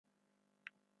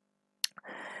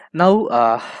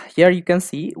Now here you can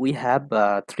see we have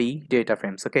three data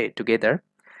frames, okay, together.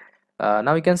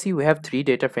 Now you can see we have three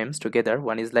data frames together.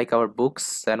 One is like our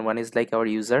books, and one is like our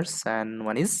users, and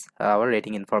one is our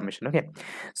rating information. Okay,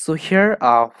 so here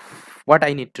what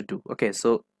I need to do. Okay,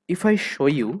 so if I show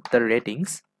you the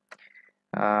ratings,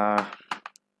 uh,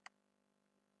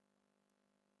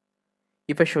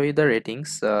 if I show you the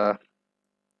ratings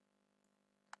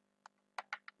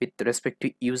with respect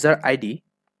to user ID,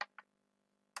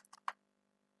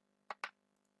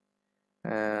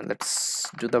 let's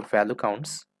do the value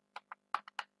counts.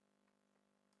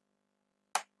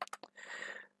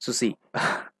 So see,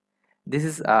 this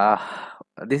is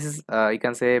you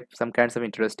can say some kinds of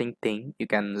interesting thing you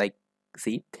can like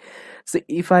see. So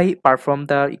if I perform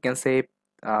the, you can say,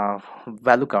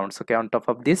 value counts, okay, on top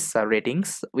of this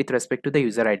ratings with respect to the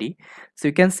user ID, so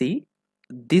you can see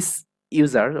this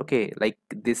user, okay, like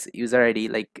this user ID,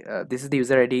 like this is the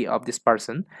user ID of this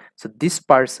person. So this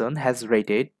person has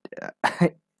rated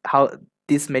how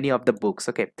this many of the books,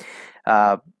 okay.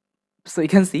 uh, so you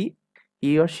can see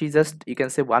he or she, just you can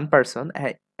say one person,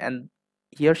 and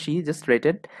he or she just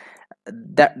rated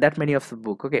that many of the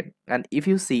book, okay. And if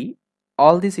you see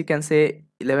all this, you can say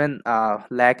 11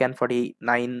 lakh and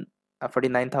 49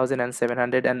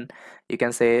 49,700, and you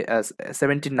can say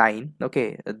 79,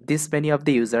 okay. This many of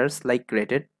the users like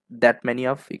rated that many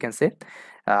of, you can say,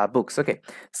 books, okay.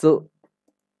 So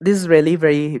this is really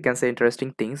very, you can say,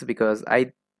 interesting things, because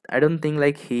I don't think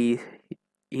like he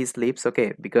sleeps,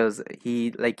 okay, because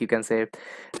he, like you can say,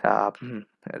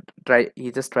 try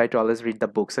he just try to always read the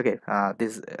books, okay.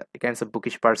 This kind of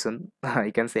bookish person,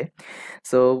 you can say.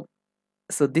 So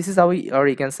this is how we, or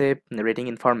you can say, rating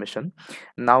information.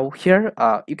 Now here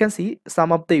you can see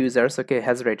some of the users, okay,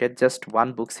 has rated just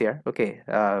one books here, okay.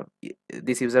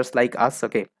 These users like us,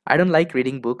 okay. I don't like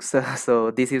reading books,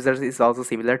 so this users is also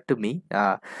similar to me,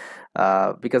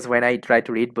 because when I try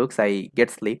to read books I get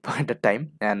sleep at the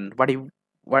time. And what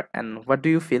do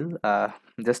you feel,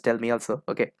 just tell me also,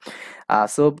 okay.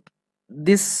 So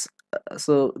this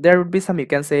so there would be some, you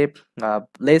can say,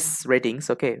 less ratings,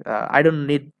 okay. I don't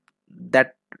need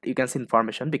that, you can say,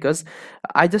 information, because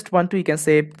I just want to, you can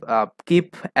say,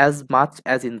 keep as much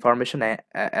as information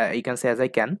you can say as I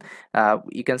can,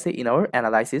 you can say, in our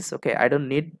analysis, okay. I don't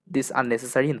need this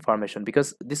unnecessary information,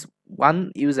 because this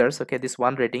one users, okay, this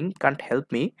one rating can't help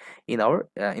me in our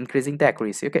increasing the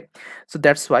accuracy, okay. So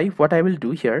that's why what I will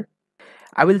do here,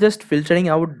 I will just filtering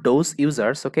out those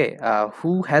users, okay,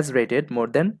 who has rated more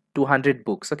than 200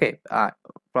 books, okay,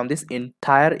 from this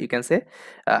entire, you can say,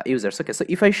 users, okay. So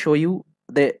if I show you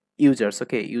the users,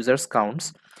 okay, users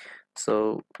counts,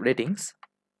 so ratings,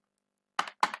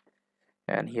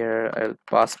 and here I'll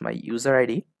pass my user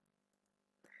ID,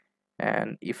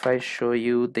 and if I show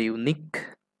you the unique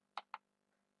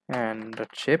and the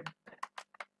chip,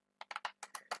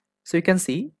 so you can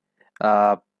see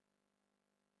uh,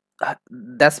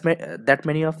 that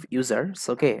many of users,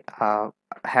 okay,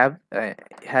 have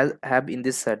have in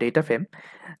this data frame.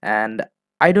 And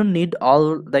I don't need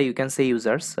all the, you can say,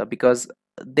 users, because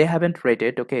they haven't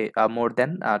rated, okay, more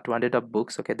than 200 of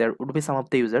books, okay. There would be some of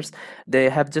the users, they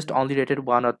have just only rated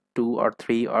one or two or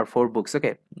three or four books,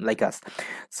 okay, like us.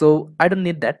 So I don't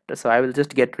need that, so I will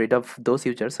just get rid of those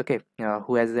users, okay,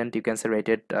 who hasn't, you can say,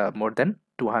 rated more than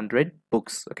 200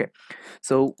 books, okay.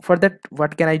 So for that,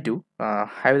 what can I do?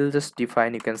 I will just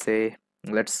define, you can say,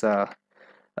 let's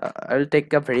I will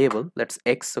take a variable, let's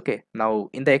x, okay. Now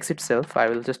in the x itself I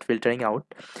will just filtering out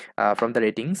from the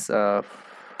ratings,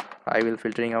 I will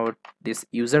filtering out this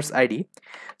users ID.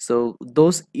 So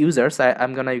those users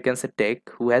I'm gonna, you can say, take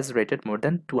who has rated more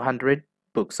than 200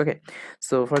 books, okay.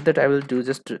 So for that I will do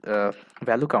just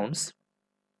value counts,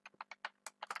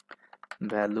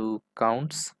 value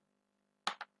counts,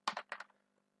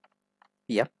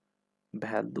 yeah,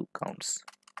 value counts.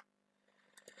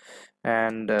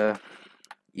 And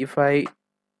if I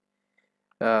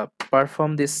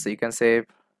perform this, you can say,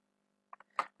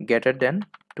 greater than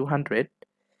 200,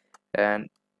 and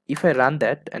if I run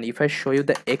that, and if I show you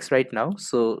the x right now,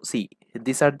 so see,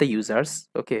 these are the users,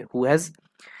 okay, who has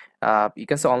you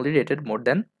can say only rated more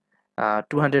than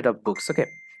 200 of books, okay.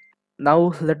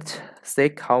 Now let's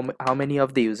check how many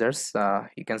of the users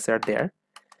you can say are there.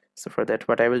 So for that,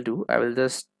 what I will do, I will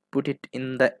just put it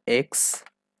in the x,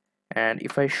 and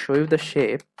if I show you the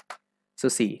shape, so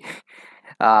see,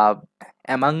 uh,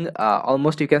 among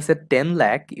almost, you can say, 10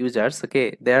 lakh users,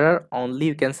 okay, there are only,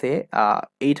 you can say,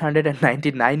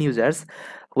 899 users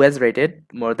who has rated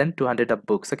more than 200 of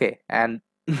books, okay. And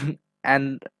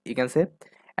and you can say,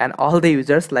 and all the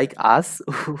users like us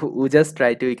who just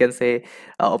try to, you can say,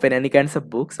 open any kinds of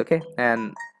books, okay.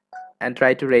 And and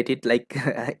try to rate it like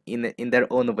in their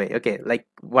own way, okay, like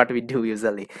what we do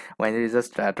usually when we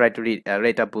just try to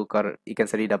rate a book, or you can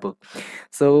say read a book.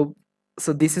 So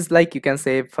this is like you can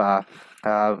say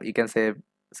you can say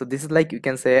so this is like you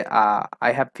can say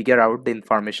I have figured out the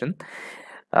information.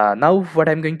 Now what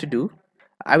I'm going to do,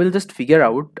 I will just figure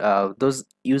out those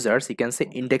users, you can say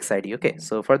index ID. Okay,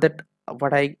 so for that,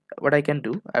 what I can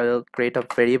do, I will create a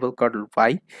variable called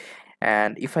y,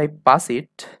 and if I pass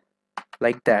it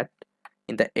like that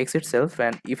in the x itself,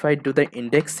 and if I do the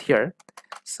index here,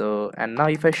 so and now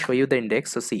if I show you the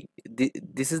index, so see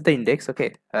this is the index.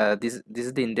 Okay, this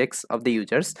is the index of the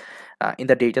users in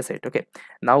the data set. Okay,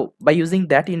 now by using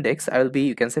that index, I will be,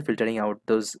 you can say, filtering out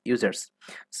those users.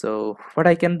 So what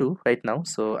I can do right now,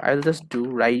 so I will just do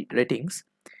ratings,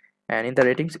 and in the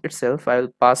ratings itself I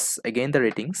will pass again the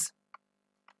ratings,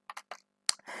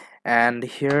 and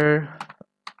here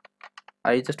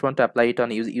I just want to apply it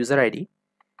on user ID,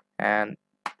 and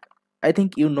I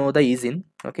think you know the isin.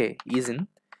 Okay, isin.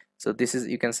 So this is,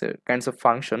 you can say, kinds of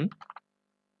function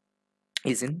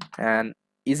isin, and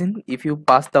isin, if you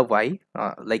pass the y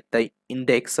like the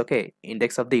index, okay,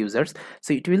 index of the users,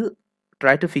 so it will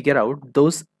try to figure out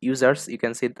those users, you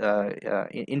can say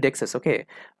indexes, okay,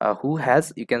 who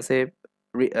has, you can say,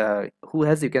 who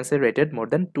has, you can say, rated more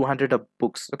than 200 of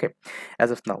books, okay, as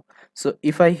of now. So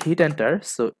if I hit enter,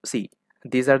 so see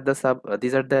these are the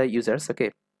these are the users.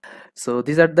 Okay, so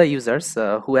these are the users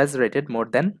who has rated more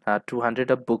than 200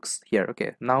 of books here.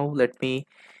 Okay, now let me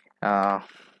uh,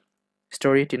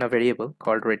 store it in a variable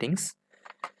called ratings.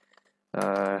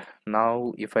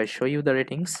 Now if I show you the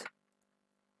ratings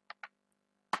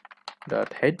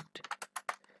dot head,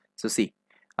 so see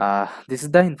this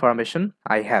is the information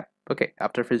I have, okay,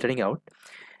 after filtering out.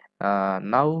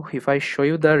 Now if I show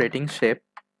you the rating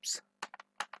shapes,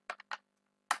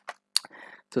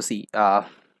 so see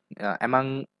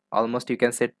among almost, you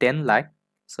can say, 10 lakh,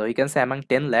 so you can say among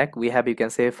 10 lakh we have, you can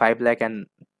say, 5 lakh and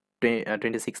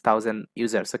 26,000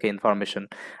 users, okay, information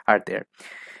are there.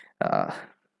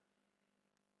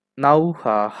 Now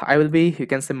I will be, you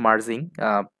can say, merging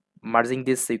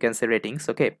this, you can say, ratings,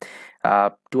 okay,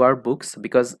 to our books,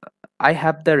 because I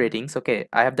have the ratings. Okay,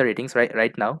 I have the ratings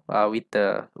right now with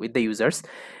the users,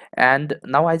 and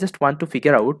now I just want to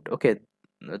figure out, okay,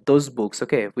 those books,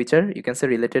 okay, which are, you can say,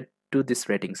 related to this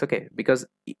ratings, okay, because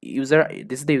user,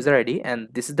 this is the user ID and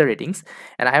this is the ratings,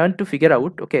 and I want to figure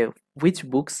out, okay, which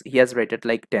books he has rated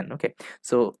like 10. Okay,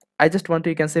 so I just want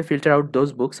to, you can say, filter out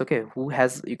those books, okay, who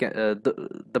has, you can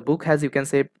the book has, you can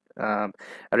say,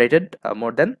 rated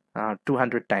more than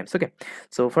 200 times. Okay,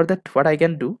 so for that, what I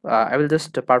can do, I will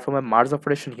just perform a merge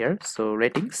operation here. So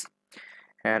ratings,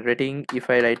 and rating,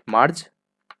 if I write merge,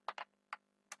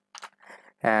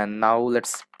 and now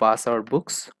let's pass our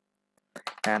books,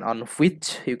 and on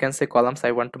which, you can say, columns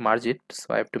I want to merge it,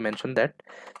 so I have to mention that.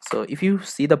 So if you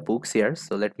see the books here,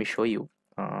 so let me show you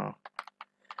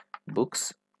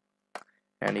books,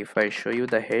 and if I show you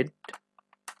the head,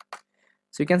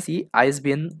 so you can see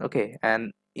ISBN. Okay,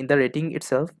 and in the rating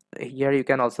itself, here you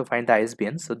can also find the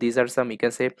ISBN. So these are some, you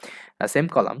can say, same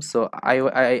columns. So I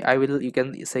will, you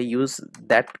can say, use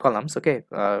that columns, okay,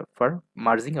 for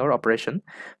merging our operation.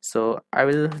 So I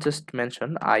will just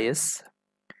mention ISBN.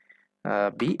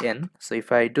 So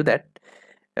if I do that,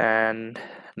 and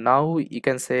now you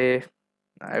can say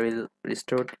I will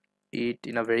restore it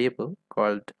in a variable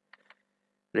called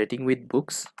rating with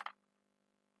books,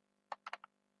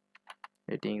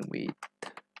 rating with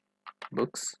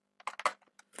books,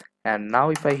 and now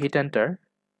if I hit enter,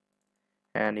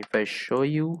 and if I show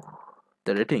you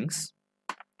the ratings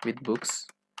with books,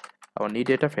 our new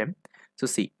data frame, so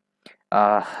see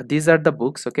these are the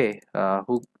books, okay,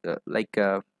 who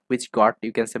which got,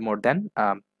 you can say, more than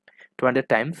 200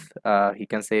 times, you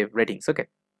can say, ratings. Okay,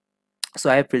 so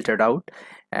I have filtered out,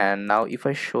 and now if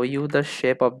I show you the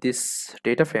shape of this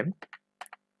data frame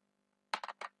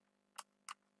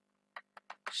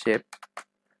shape,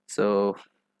 so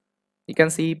you can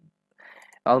see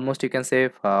almost, you can say,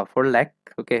 4 lakh,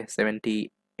 okay,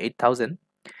 78,000,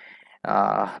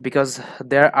 because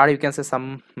there are, you can say,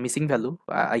 some missing value,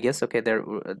 I guess. Okay,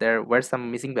 there were some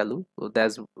missing value, so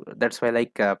that's why,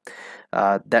 like,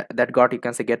 that got, you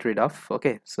can say, get rid of.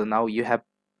 Okay, so now you have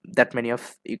that many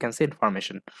of, you can say,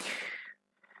 information.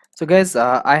 So guys,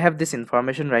 I have this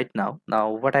information right now. Now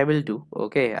what I will do,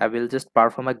 okay, I will just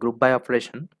perform a group by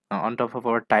operation on top of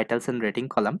our titles and rating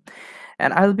column,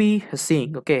 and I'll be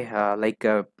seeing, okay,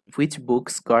 which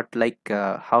books got, like,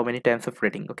 how many times of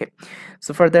rating. Okay,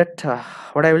 so for that,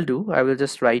 what I will do, I will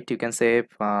just write, you can say,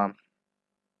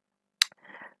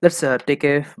 let's take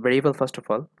a variable first of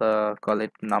all, call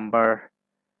it number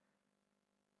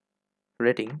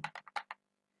rating,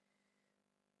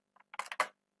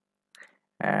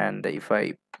 and if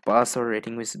I pass our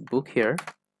rating with book here,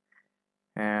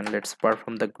 and let's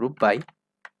perform the group by.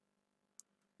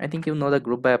 I think you know the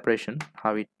group by operation,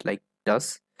 how it like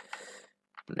does.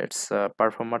 Let's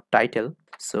perform a title.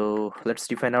 So let's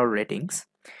define our ratings,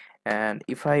 and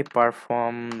if I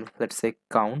perform, let's say,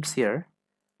 counts here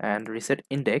and reset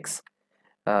index,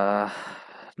 uh,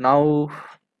 now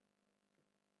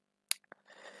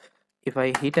if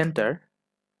I hit enter,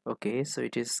 okay, so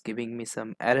it is giving me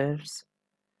some errors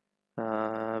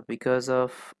because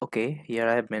of, okay, here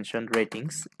I have mentioned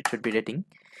ratings, it should be rating.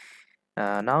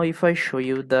 Now if I show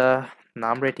you the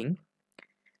num rating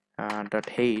dot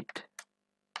height,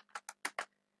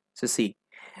 so see,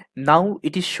 now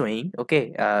it is showing,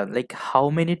 okay, like how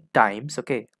many times,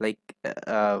 okay, like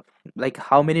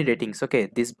how many ratings, okay,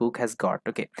 this book has got,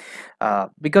 okay,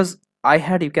 because I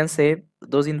had, you can say,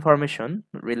 those information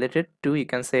related to, you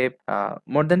can say,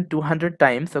 more than 200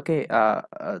 times, okay,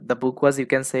 the book was, you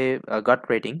can say, got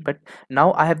rating, but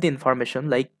now I have the information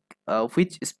like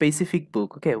which specific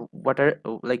book, okay, what are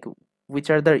like which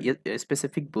are the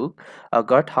specific book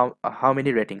got how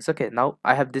many ratings, okay, now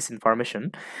I have this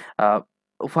information.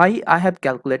 Why I have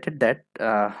calculated that,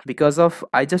 because of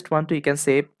I just want to, you can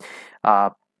say, uh,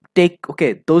 take,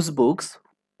 okay, those books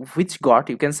which got,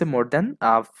 you can say, more than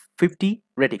 50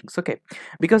 ratings, okay,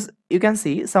 because you can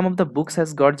see some of the books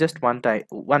has got just one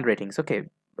ratings, okay.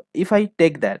 If I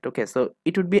take that, okay, so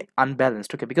it would be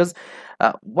unbalanced, okay, because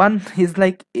one is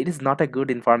like, it is not a good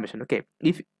information, okay.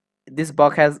 This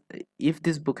book has if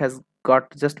this book has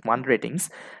got just one ratings,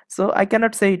 so I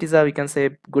cannot say it is a, we can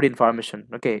say, good information,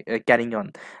 okay, carrying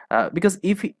on, because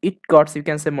if it got, you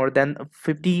can say, more than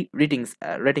 50 ratings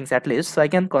at least, so I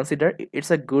can consider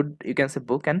it's a good, you can say,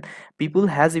 book, and people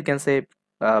has, you can say,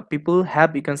 people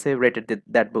have, you can say, rated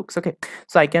that books, okay.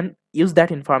 So I can use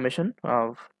that information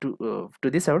to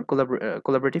this our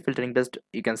collaborative filtering based,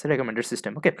 you can say, recommender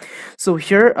system, okay. So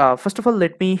here, first of all,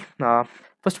 let me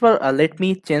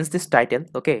change this title,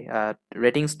 okay,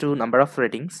 ratings to number of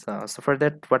ratings. So for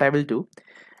that, what I will do,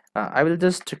 I will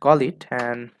just call it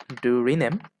and do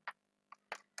rename,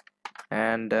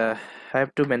 and I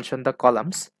have to mention the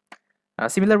columns,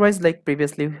 similar wise like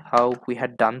previously how we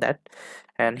had done that,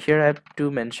 and here I have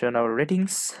to mention our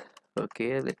ratings,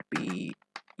 okay, let me,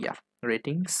 yeah,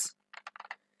 ratings,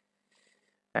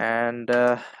 and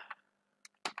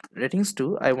ratings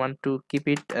too, I want to keep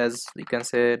it as, you can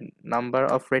say, number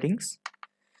of ratings.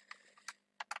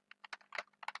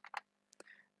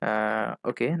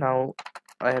 Okay, now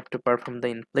I have to perform the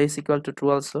in place equal to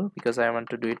true also, because I want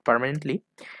to do it permanently.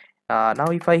 Now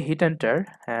if I hit enter,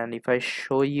 and if I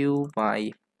show you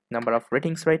my number of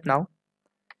ratings right now,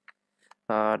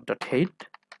 dot height,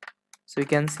 so you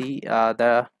can see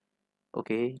the,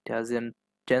 okay, it hasn't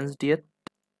changed yet.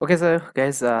 Okay, so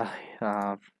guys,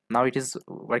 now it is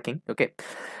working, okay.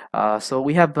 So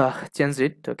we have changed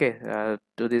it, okay,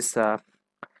 to this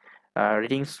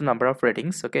ratings to number of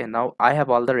ratings, okay. Now I have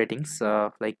all the ratings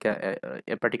like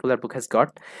a particular book has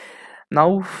got.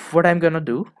 Now what I'm gonna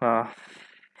do,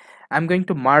 I'm going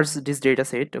to merge this data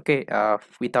set, okay,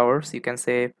 with ours, you can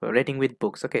say, rating with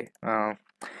books, okay,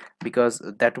 because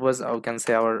that was, you can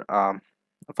say, our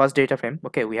first data frame,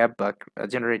 okay, we have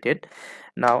generated.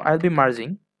 Now I'll be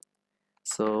merging,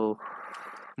 so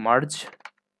merge,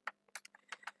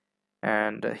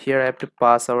 and here I have to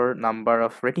pass our number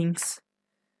of ratings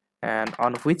and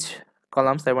on which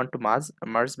columns I want to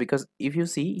merge, because if you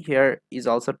see, here is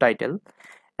also title,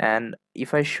 and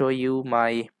if I show you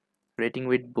my rating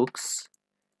with books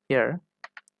here,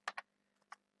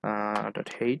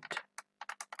 dot height,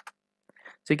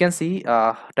 so you can see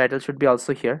title should be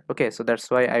also here, okay. So that's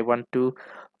why I want to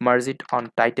merge it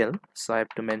on title, so I have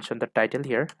to mention the title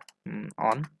here,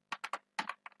 on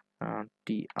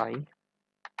ti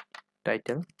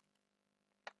title,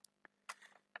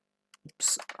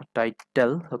 oops,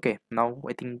 title, okay. Now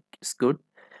I think it's good.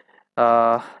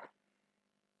 uh,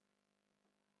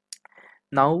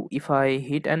 Now if I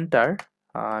hit enter,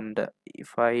 and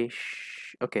if I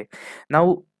okay,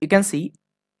 now you can see,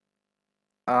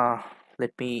 uh,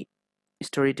 let me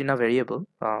store it in a variable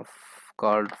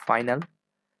called final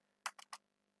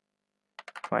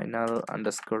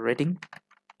underscore rating,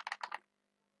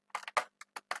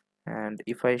 and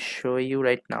if I show you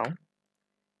right now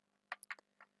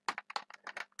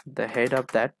the head of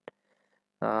that,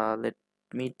 let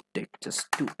me take just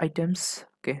 2 items,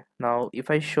 okay. Now if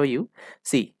I show you,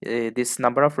 see, this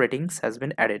number of ratings has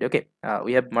been added, okay.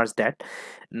 We have merged that.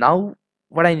 Now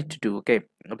what I need to do, okay,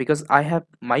 because I have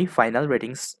my final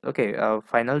ratings, okay,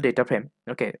 final data frame,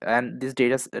 okay, and this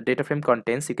data frame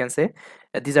contains, you can say,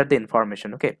 these are the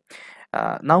information, okay.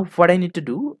 Now what I need to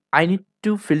do, I need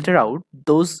to filter out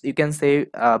those, you can say,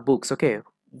 books, okay,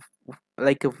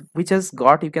 like which has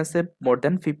got, you can say, more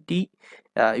than 50,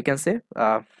 you can say,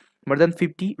 more than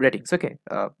 50 ratings, okay.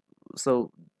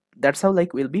 So that's how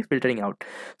like we'll be filtering out.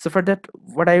 So for that,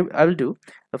 what I will do,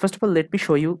 first of all, let me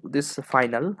show you this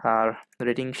final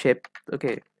rating shape,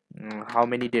 okay. How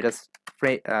many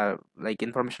like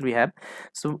information we have.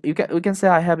 So we can say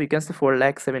I have, you can say,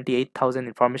 4,78,000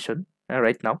 information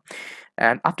right now.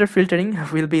 And after filtering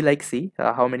we'll be like, see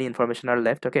how many information are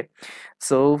left, okay.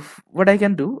 So what I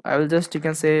can do, I will just, you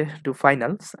can say, do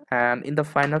finals, and in the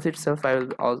finals itself I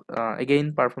will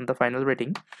again perform the final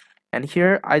rating. And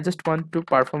here I just want to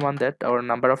perform on that our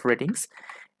number of ratings,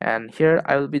 and here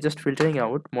I will be just filtering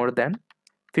out more than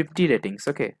 50 ratings,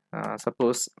 okay.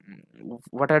 Suppose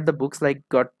what are the books like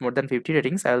got more than 50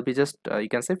 ratings, I will be just, you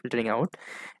can say, filtering out.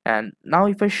 And now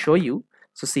if I show you,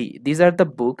 so see, these are the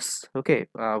books, okay,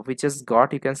 which has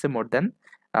got, you can say, more than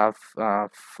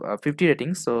 50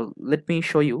 ratings. So let me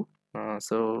show you.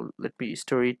 So let me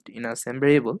store it in a same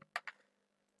variable.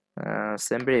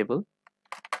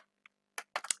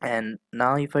 And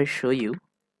now if I show you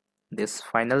this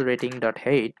final rating dot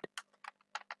height,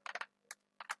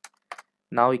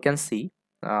 now you can see,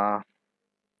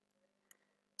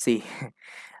 see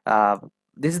uh,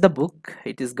 this is the book.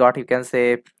 It is got, you can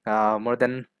say, more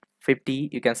than 50,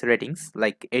 you can say, ratings,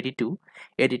 like 82,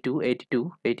 82,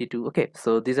 82, 82, okay.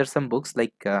 So these are some books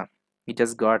like it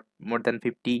just got more than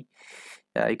 50,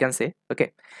 you can say,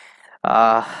 okay.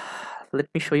 uh, Let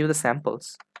me show you the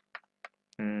samples.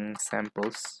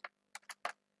 Samples,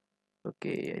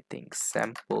 okay, I think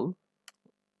sample.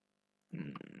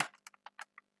 mm,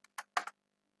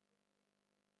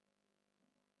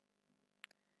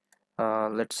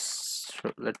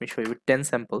 let me show you 10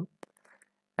 sample.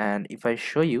 And if I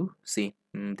show you, see,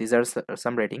 these are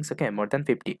some ratings, okay, more than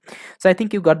 50. So I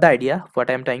think you got the idea what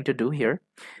I'm trying to do here.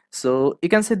 So you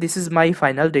can say this is my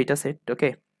final data set,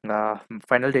 okay,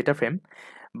 final data frame.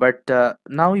 But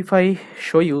now if I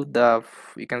show you the,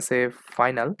 you can say,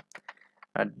 final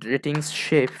ratings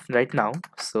shape right now.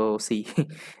 So see,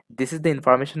 this is the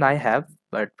information I have,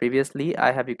 but previously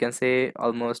I have, you can say,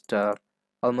 almost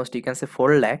you can say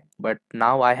 4 lakh, but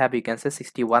now I have, you can say,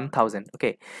 61,000,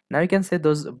 okay. Now you can say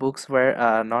those books were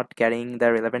not carrying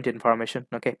the relevant information,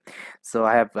 okay. So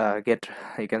I have get,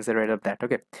 you can say, rid of that,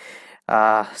 okay.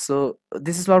 So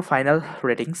this is our final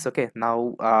ratings, okay.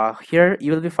 Now here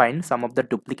you will be find some of the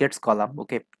duplicates column,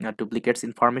 okay. Duplicates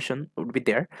information would be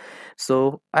there,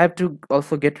 so I have to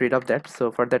also get rid of that.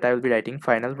 So for that I will be writing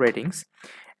final ratings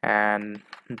and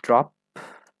drop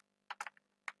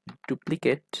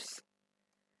duplicates.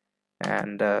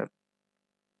 And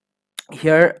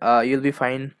here you'll be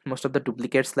find most of the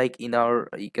duplicates like in our,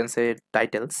 you can say,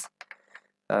 titles.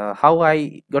 How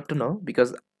I got to know,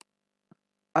 because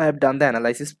I have done the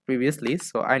analysis previously,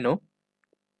 so I know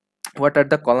what are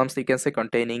the columns, you can say,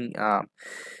 containing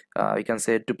you can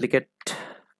say duplicate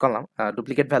column,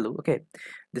 duplicate value, okay.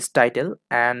 This title,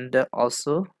 and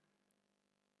also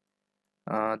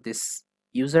this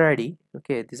user ID,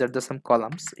 okay. These are the some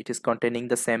columns, it is containing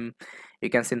the same, you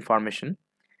can see, information.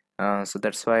 So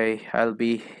that's why I'll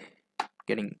be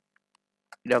getting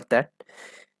rid of that.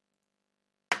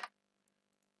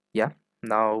 Yeah,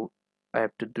 now I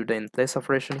have to do the in place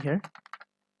operation here.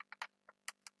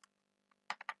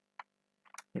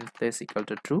 In place equal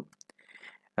to true.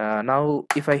 Now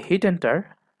if I hit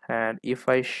enter, and if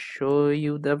I show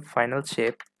you the final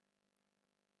shape,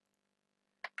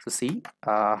 so see,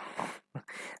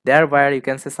 there where you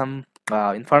can say some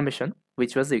information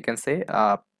which was, you can say,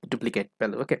 duplicate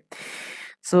value, okay.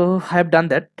 So I have done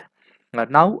that.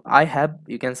 Now I have,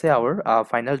 you can say, our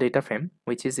final data frame,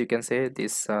 which is, you can say,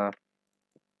 this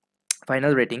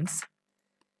final ratings.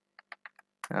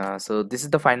 So this is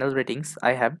the final ratings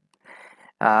I have.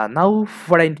 Now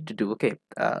what I need to do, okay.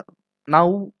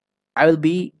 Now I will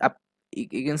be up, you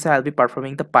can say, I'll be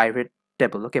performing the pivot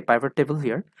table, okay. Pivot table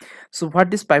here. So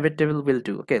what this pivot table will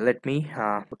do, okay, let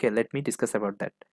me discuss about that.